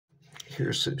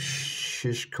Here's a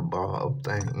shish kebab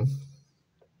thing.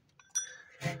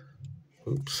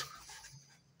 Oops.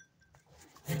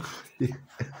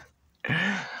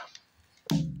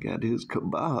 Got his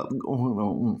kebab going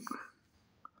on.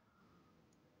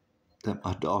 That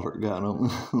my daughter got on.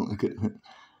 Look at it.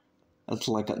 That's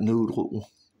like a noodle.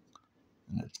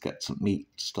 And it's got some meat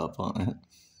stuff on it.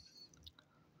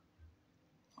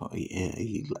 Oh yeah,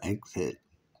 he likes that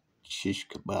shish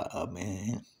kebab,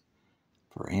 man.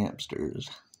 For hamsters.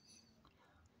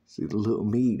 See the little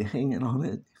meat hanging on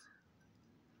it?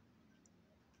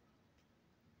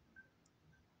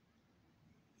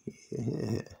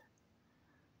 Yeah.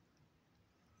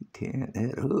 He tearing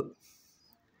that up.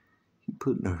 He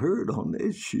putting a hurt on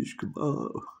that shish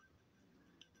kebab.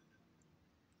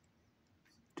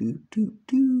 Do do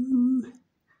do.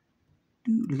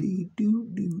 Doodly doo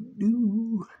doo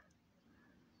doo.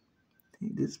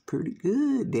 Hey, this is pretty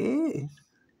good, Dad.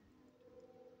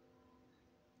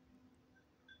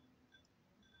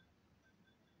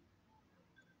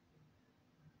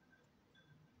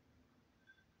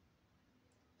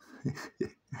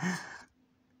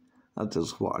 I'm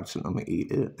just watching them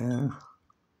eat it now.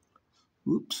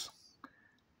 Whoops.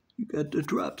 You got the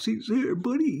dropsies there,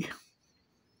 buddy.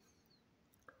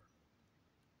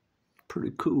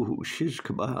 Pretty cool shish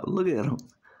kebab. Look at him.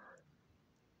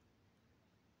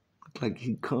 Look like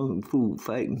he kung fu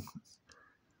fighting.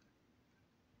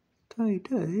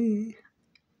 Tie.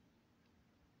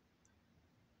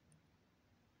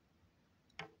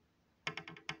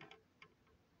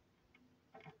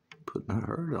 Putting a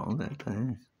hurt on that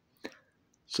thing.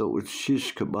 So it's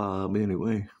shish kebab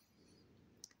anyway.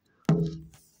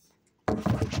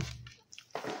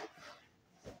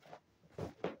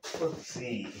 Let's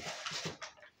see.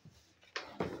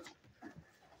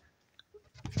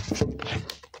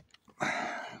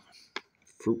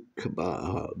 Fruit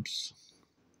kebabs.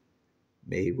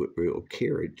 Made with real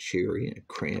carrot, cherry, and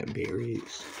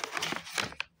cranberries.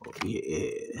 Oh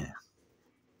yeah.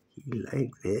 He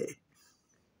like that.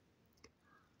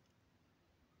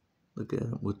 Look at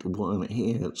him with the one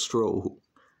hand stroll.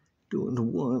 Doing the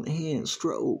one hand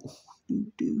stroll.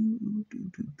 Do do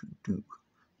do do do do.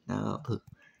 Now the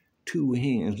two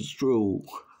hand stroll.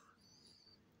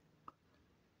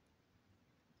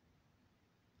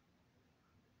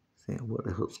 Saying what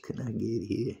else can I get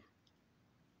here?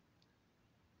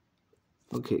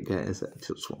 Okay guys, I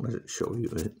just wanted to show you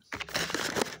it.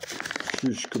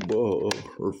 Shish kebab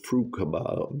or fruit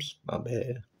kebabs. My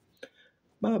bad.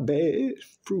 My bad.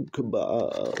 Fruit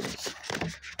kebabs.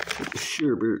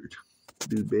 Sherbert.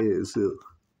 Do bad self.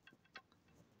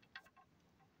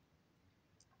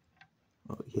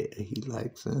 Oh yeah, he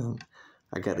likes them.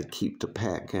 I gotta keep the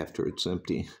pack after it's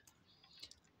empty.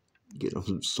 Get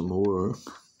him some more.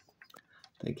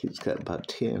 I think he's got about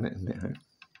 10 in there.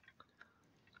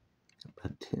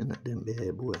 About 10 of them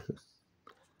bad boys.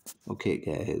 Okay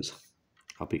guys,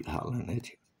 I'll be hollering at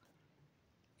you.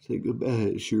 Say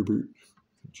goodbye, Sherbert.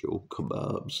 Joe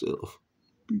Kebab self.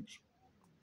 Peace.